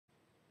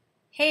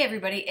Hey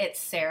everybody, it's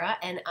Sarah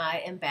and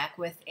I am back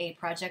with a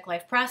Project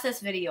Life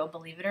Process video,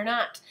 believe it or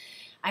not.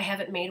 I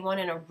haven't made one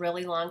in a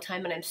really long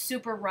time and I'm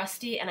super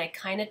rusty and I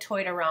kind of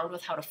toyed around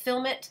with how to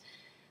film it.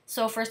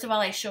 So first of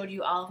all, I showed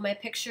you all of my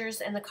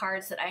pictures and the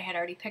cards that I had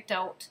already picked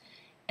out.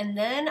 And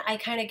then I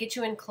kind of get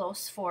you in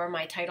close for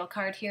my title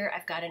card here.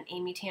 I've got an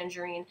Amy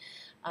Tangerine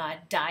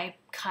die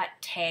cut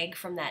tag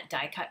from that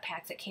die cut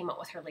pack that came out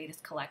with her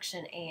latest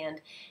collection,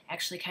 and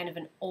actually kind of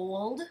an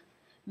old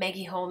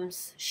Maggie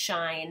Holmes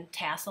Shine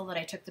tassel that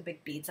I took the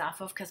big beads off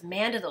of, because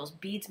man, do those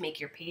beads make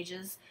your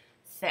pages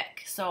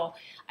thick. So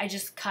I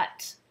just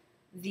cut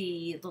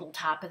the little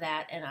top of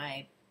that and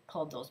I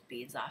pulled those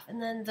beads off. And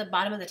then the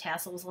bottom of the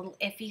tassel was a little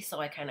iffy, so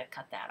I kind of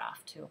cut that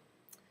off too.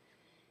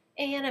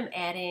 And I'm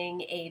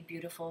adding a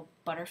beautiful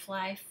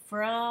butterfly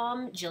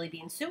from Jelly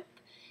Bean Soup.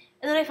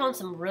 And then I found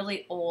some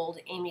really old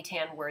Amy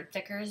Tan word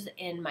thickers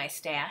in my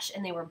stash,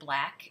 and they were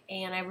black.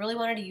 And I really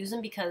wanted to use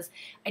them because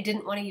I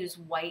didn't want to use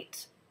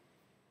white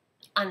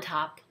on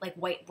top, like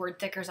white word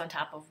thickers on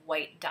top of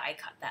white die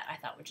cut. That I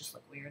thought would just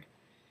look weird.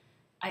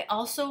 I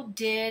also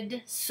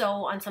did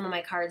sew on some of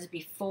my cards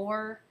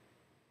before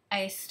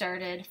I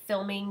started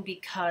filming,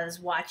 because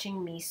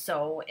watching me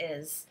sew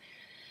is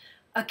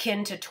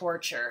akin to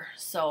torture.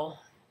 So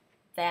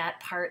that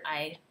part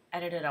I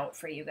edited out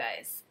for you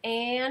guys.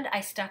 And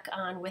I stuck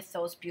on with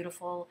those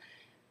beautiful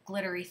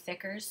glittery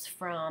thickers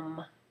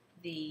from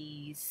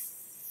the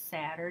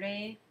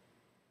Saturday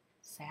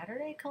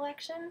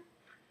collection.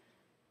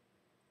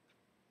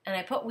 And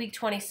I put week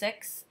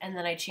 26, and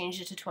then I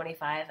changed it to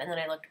 25, and then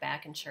I looked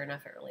back, and sure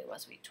enough, it really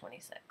was week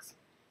 26.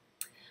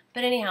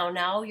 But anyhow,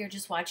 now you're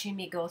just watching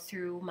me go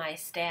through my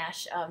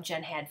stash of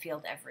Jen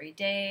Hadfield every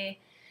day.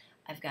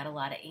 I've got a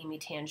lot of Amy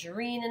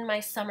Tangerine in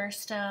my summer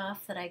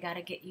stuff that I got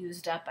to get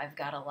used up. I've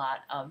got a lot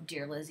of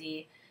Dear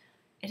Lizzy.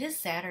 It is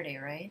Saturday,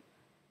 right?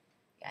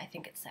 Yeah, I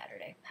think it's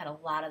Saturday. Had a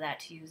lot of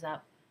that to use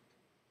up.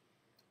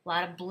 A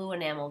lot of blue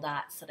enamel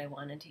dots that I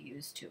wanted to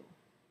use too.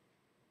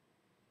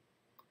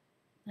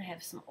 I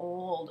have some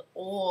old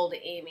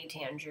Amy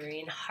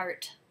Tangerine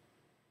heart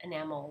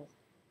enamel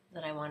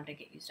that I wanted to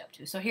get used up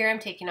to. So here I'm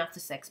taking off the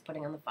 6,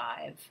 putting on the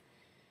 5,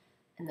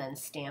 and then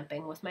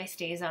stamping with my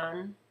stays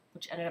on,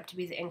 which ended up to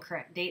be the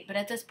incorrect date. But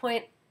at this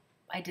point,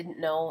 I didn't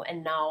know,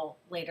 and now,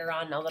 later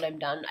on, now that I'm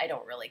done, I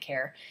don't really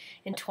care.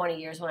 In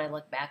 20 years, when I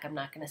look back, I'm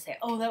not going to say,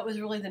 oh, that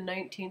was really the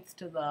 19th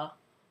to the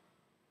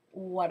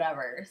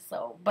whatever.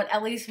 So, but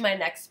at least my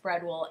next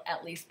spread will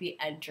at least be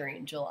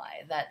entering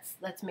July.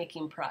 That's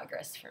making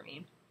progress for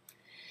me.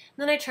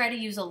 And then I try to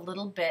use a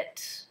little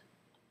bit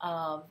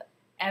of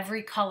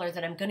every color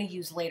that I'm going to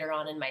use later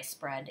on in my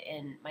spread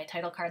in my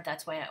title card.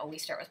 That's why I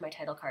always start with my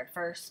title card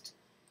first.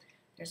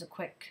 There's a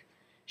quick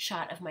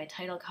shot of my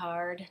title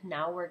card.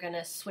 Now we're going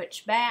to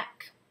switch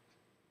back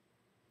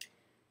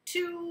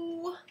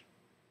to...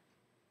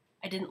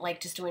 I didn't like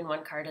just doing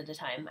one card at a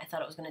time. I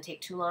thought it was going to take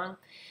too long.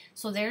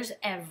 So there's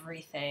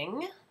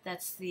everything.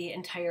 That's the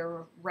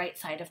entire right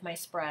side of my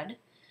spread.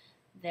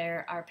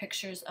 There are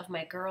pictures of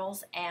my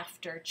girls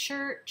after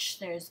church.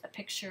 There's a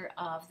picture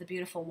of the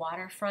beautiful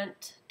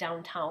waterfront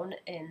downtown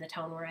in the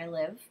town where I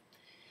live.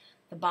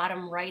 The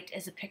bottom right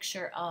is a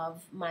picture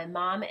of my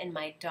mom and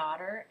my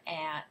daughter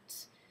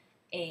at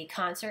a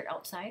concert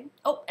outside.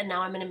 Oh, and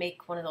now I'm going to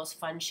make one of those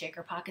fun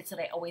shaker pockets that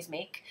I always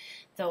make.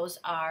 Those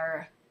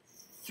are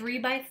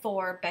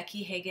 3x4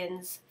 Becky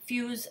Higgins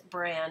Fuse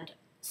brand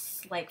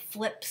like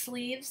flip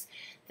sleeves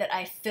that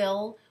I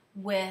fill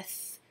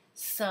with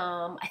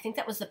some, I think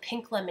that was the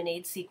pink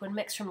lemonade sequin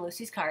mix from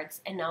Lucy's Cards,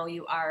 and now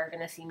you are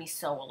going to see me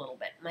sew a little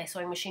bit. My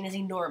sewing machine is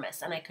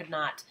enormous and I could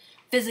not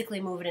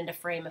physically move it into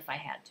frame if I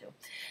had to.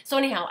 So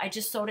anyhow, I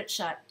just sewed it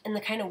shut, and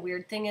the kind of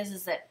weird thing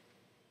is that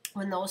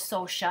when those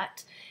sew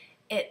shut,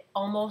 it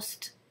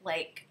almost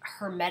like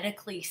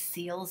hermetically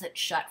seals it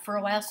shut for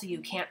a while, so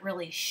you can't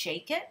really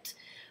shake it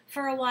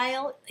for a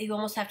while. You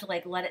almost have to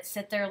like let it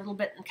sit there a little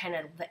bit, and kind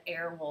of the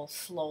air will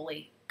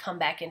slowly come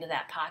back into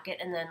that pocket,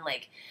 and then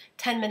like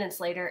 10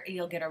 minutes later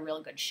you'll get a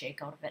real good shake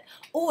out of it.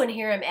 Oh, and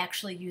here I'm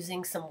actually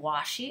using some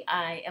washi.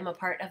 I am a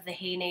part of the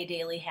Hey Nay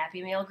Daily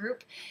Happy Mail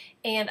group,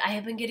 and I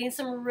have been getting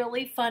some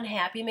really fun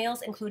Happy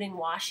Mails, including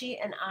washi,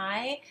 and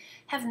I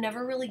have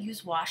never really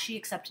used washi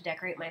except to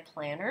decorate my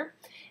planner,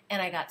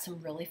 and I got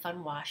some really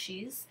fun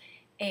washis.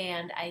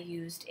 And I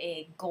used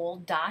a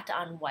gold dot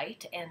on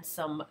white and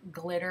some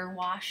glitter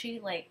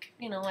washi. Like,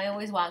 you know, I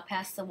always walk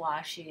past the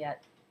washi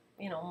at,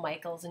 you know,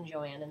 Michael's and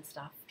Joann and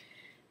stuff,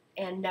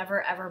 and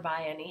never ever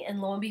buy any.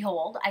 And lo and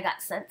behold, I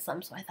got sent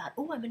some, so I thought,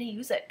 oh, I'm going to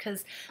use it,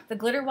 because the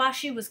glitter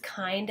washi was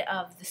kind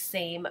of the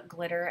same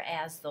glitter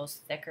as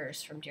those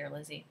thickers from Dear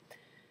Lizzy.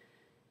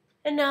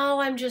 And now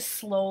I'm just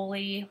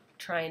slowly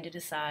trying to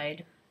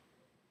decide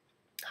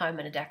how I'm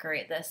going to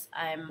decorate this.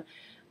 I'm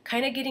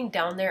kind of getting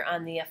down there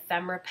on the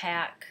ephemera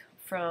pack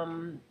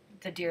from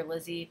the Dear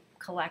Lizzy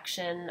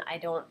collection.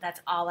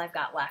 That's all I've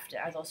got left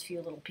are those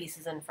few little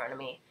pieces in front of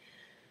me.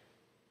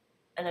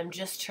 and I'm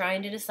just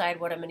trying to decide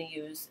what I'm going to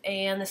use.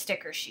 And the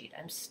sticker sheet.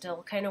 I'm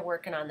still kind of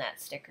working on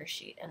that sticker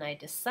sheet. And I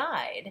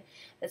decide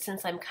that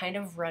since I'm kind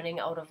of running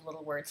out of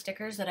little word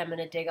stickers, that I'm going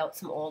to dig out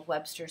some old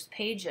Webster's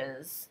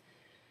Pages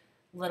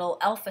little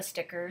alpha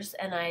stickers.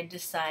 And I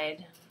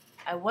decide,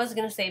 I was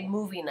going to say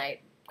movie night,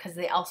 because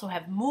they also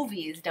have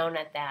movies down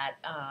at that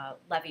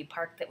Levy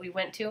Park that we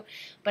went to.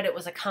 But it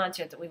was a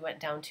concert that we went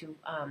down to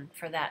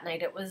for that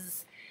night. It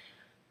was...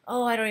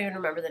 oh, I don't even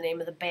remember the name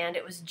of the band.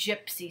 It was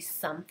Gypsy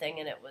something,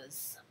 and it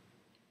was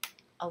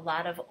a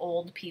lot of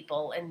old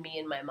people and me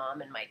and my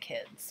mom and my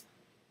kids.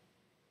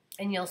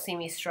 And you'll see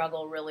me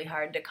struggle really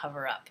hard to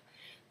cover up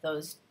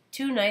those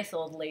two nice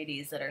old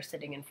ladies that are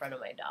sitting in front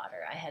of my daughter.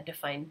 I had to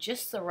find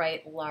just the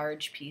right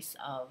large piece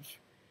of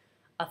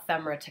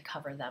ephemera to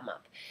cover them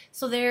up.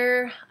 So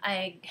there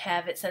I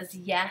have, it says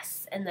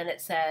yes, and then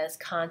it says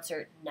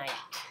concert night.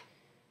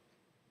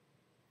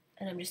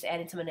 And I'm just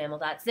adding some enamel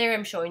dots. There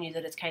I'm showing you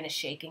that it's kind of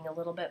shaking a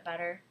little bit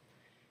better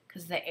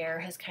because the air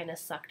has kind of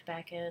sucked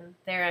back in.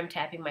 There I'm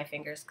tapping my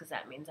fingers because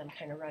that means I'm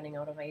kind of running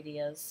out of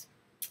ideas.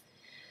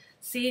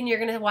 See, and you're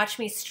going to watch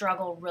me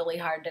struggle really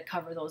hard to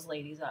cover those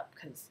ladies up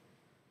because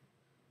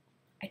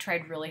I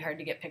tried really hard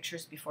to get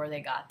pictures before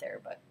they got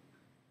there,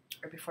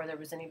 or before there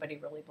was anybody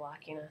really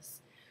blocking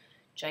us.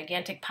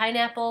 Gigantic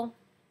pineapple,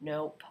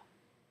 nope.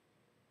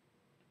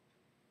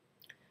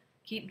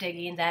 Keep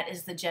digging. That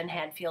is the Jen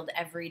Hadfield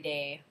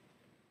Everyday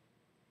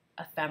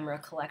ephemera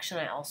collection.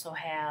 I also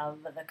have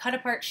the cut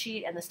apart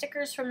sheet and the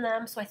stickers from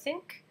them, so I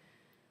think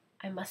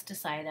I must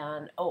decide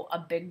on, a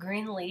big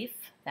green leaf.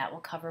 That will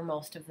cover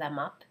most of them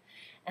up.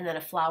 And then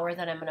a flower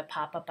that I'm going to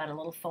pop up on a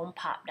little foam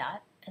pop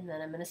dot. And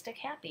then I'm going to stick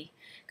happy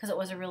because it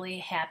was a really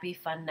happy,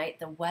 fun night.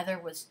 The weather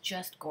was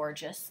just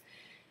gorgeous.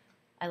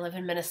 I live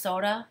in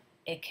Minnesota.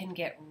 It can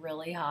get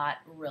really hot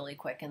really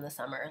quick in the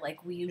summer.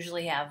 Like we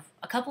usually have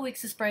a couple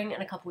weeks of spring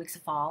and a couple weeks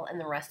of fall, and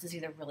the rest is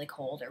either really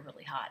cold or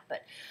really hot.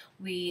 But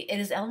it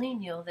is El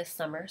Nino this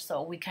summer,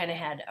 so we kind of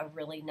had a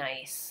really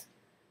nice,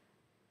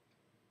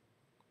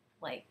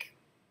 like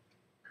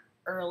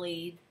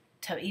early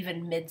to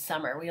even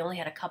midsummer. We only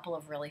had a couple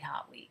of really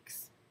hot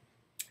weeks.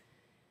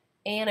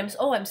 And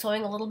I'm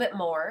sewing a little bit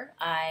more.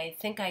 I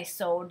think I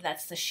sewed,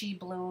 that's the She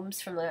Blooms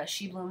from the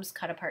She Blooms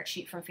cut apart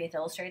sheet from Faith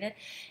Illustrated.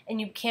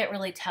 And you can't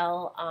really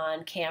tell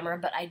on camera,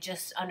 but I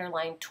just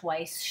underlined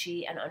twice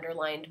She and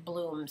underlined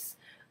Blooms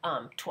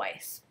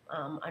twice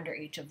under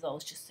each of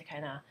those just to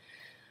kind of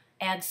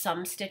add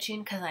some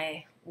stitching because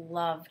I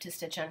love to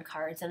stitch on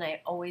cards and I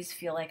always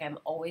feel like I'm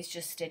always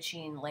just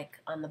stitching like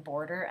on the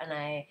border, and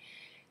I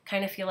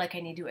kind of feel like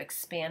I need to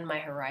expand my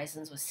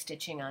horizons with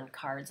stitching on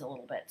cards a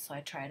little bit. So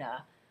I try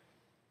to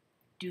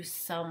do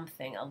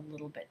something a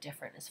little bit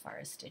different as far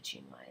as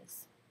stitching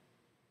wise.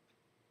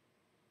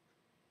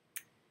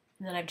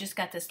 And then I've just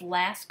got this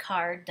last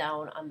card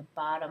down on the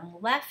bottom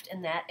left,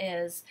 and that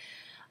is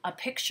a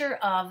picture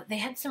of, they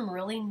had some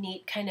really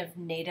neat kind of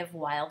native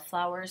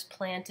wildflowers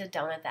planted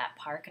down at that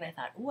park, and I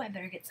thought, ooh, I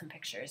better get some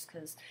pictures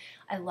because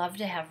I love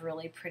to have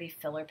really pretty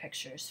filler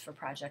pictures for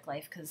Project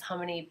Life, because how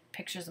many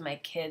pictures of my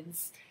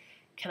kids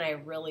can I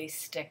really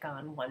stick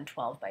on one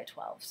 12 by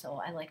 12?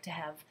 So I like to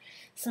have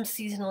some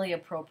seasonally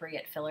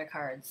appropriate filler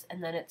cards.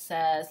 And then it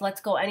says, let's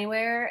go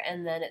anywhere,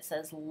 and then it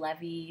says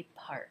Levy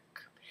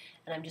Park.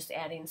 And I'm just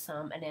adding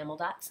some enamel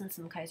dots and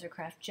some Kaiser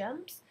Craft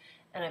gems.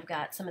 And I've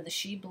got some of the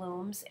She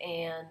Blooms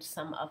and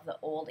some of the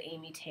old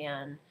Amy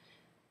Tan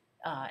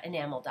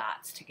enamel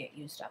dots to get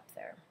used up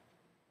there.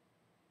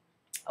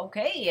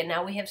 Okay, and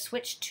now we have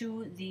switched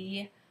to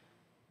the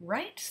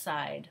right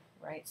side.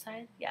 Right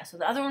side? Yeah, so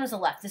the other one was the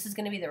left. This is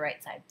going to be the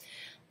right side.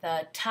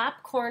 The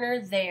top corner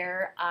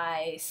there,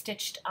 I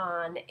stitched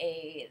on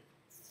a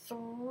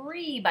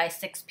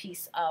 3x6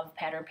 piece of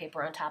pattern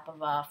paper on top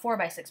of a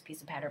 4x6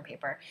 piece of pattern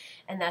paper,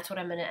 and that's what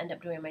I'm going to end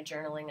up doing my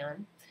journaling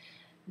on.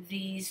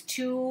 These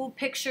two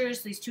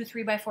pictures, these two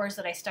 3x4s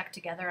that I stuck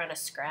together on a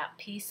scrap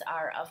piece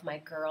are of my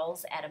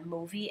girls at a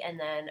movie and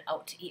then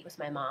out to eat with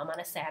my mom on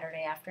a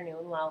Saturday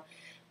afternoon while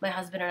my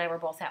husband and I were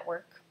both at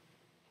work.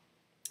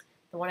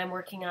 The one I'm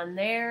working on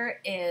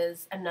there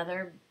is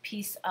another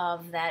piece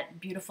of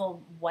that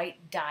beautiful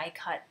white die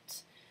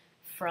cut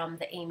from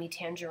the Amy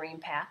Tangerine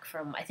pack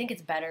from, I think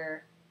it's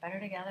Better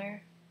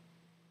Together,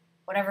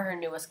 whatever her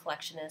newest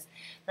collection is.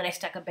 Then I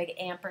stuck a big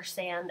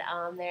ampersand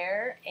on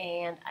there,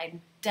 and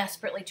I'm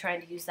desperately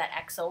trying to use that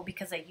XO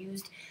because I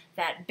used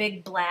that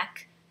big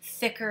black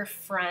thicker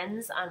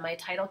Friends on my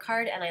title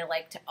card, and I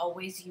like to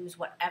always use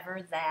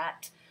whatever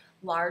that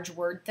large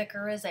word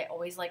thicker is. I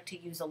always like to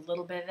use a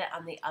little bit of it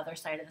on the other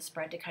side of the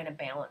spread to kind of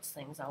balance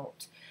things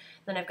out.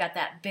 Then I've got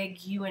that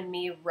big You and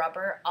Me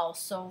rubber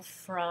also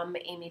from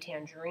Amy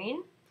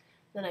Tangerine.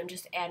 Then I'm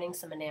just adding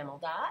some enamel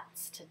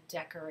dots to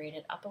decorate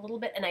it up a little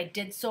bit. And I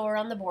did sew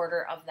around the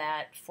border of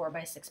that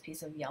 4x6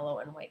 piece of yellow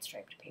and white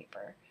striped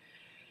paper.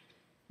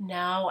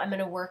 Now I'm going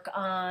to work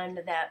on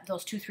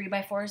those two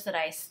 3x4s that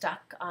I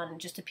stuck on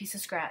just a piece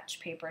of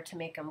scratch paper to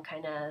make them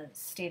kind of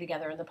stay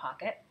together in the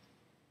pocket.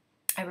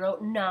 I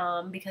wrote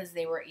nom because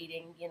they were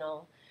eating,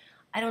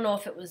 I don't know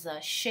if it was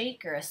a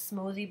shake or a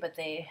smoothie, but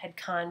they had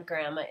conned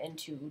Grandma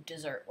into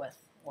dessert with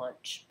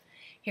lunch.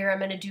 Here I'm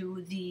going to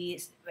do the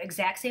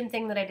exact same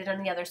thing that I did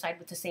on the other side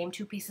with the same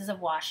 2 pieces of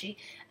washi,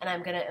 and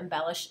I'm going to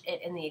embellish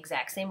it in the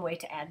exact same way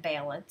to add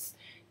balance.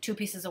 2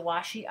 pieces of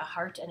washi, a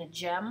heart, and a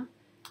gem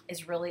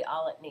is really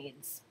all it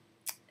needs.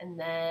 And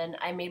then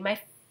I made my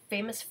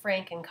famous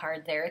Franken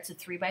card there. It's a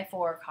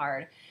 3x4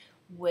 card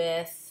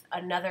with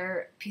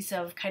another piece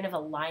of kind of a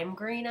lime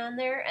green on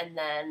there, and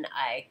then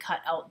I cut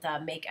out the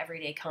Make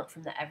Everyday Count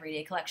from the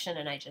Everyday collection,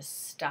 and I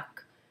just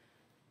stuck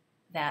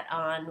that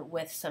on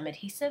with some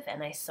adhesive,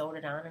 and I sewed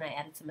it on, and I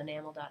added some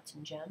enamel dots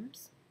and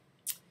gems.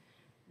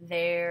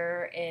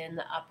 There in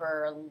the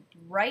upper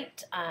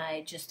right,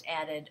 I just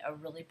added a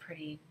really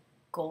pretty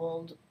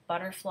gold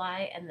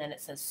butterfly, and then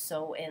it says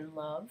Sew in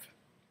Love.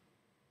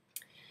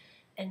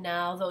 And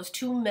now those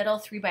 2 middle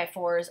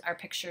 3x4s are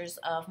pictures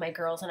of my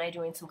girls and I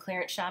doing some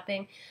clearance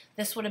shopping.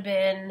 This would have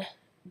been,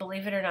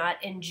 believe it or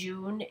not, in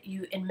June.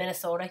 In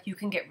Minnesota, you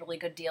can get really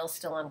good deals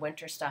still on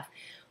winter stuff.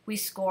 We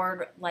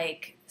scored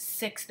like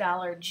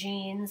 $6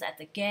 jeans at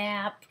the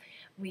Gap.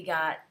 We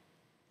got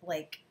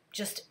like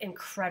just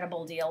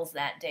incredible deals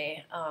that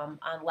day on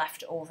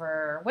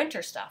leftover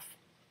winter stuff.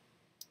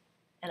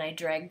 And I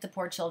dragged the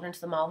poor children to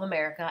the Mall of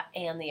America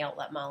and the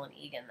Outlet Mall in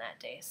Eagan that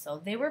day.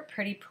 So they were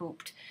pretty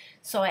pooped.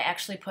 So I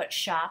actually put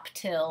shop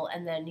till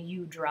and then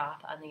you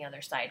drop on the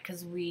other side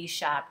because we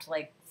shopped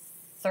like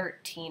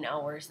 13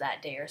 hours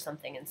that day or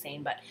something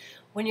insane. But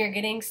when you're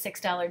getting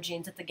 $6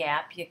 jeans at the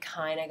Gap, you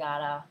kind of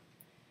gotta,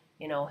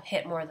 you know,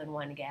 hit more than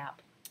one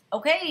Gap.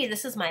 Okay,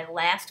 this is my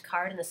last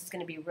card, and this is going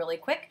to be really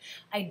quick.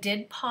 I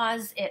did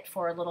pause it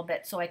for a little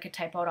bit so I could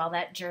type out all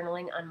that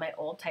journaling on my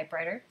old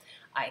typewriter.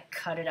 I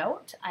cut it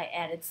out. I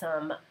added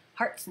some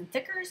hearts and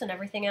thickers and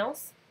everything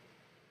else.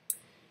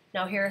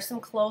 Now here are some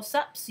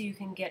close-ups so you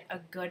can get a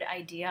good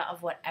idea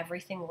of what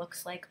everything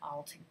looks like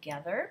all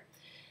together.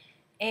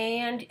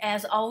 And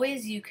as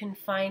always, you can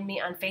find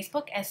me on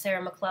Facebook as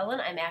Sarah McClellan.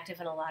 I'm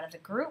active in a lot of the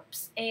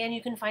groups. And you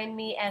can find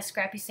me as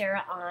Scrappy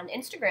Sarah on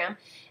Instagram.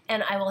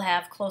 And I will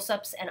have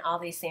close-ups and all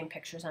these same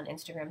pictures on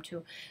Instagram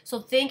too. So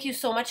thank you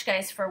so much,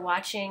 guys, for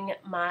watching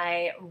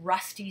my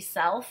rusty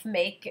self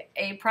make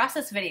a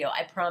process video.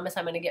 I promise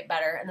I'm going to get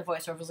better, and the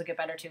voiceovers will get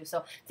better too.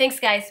 So thanks,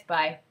 guys.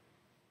 Bye.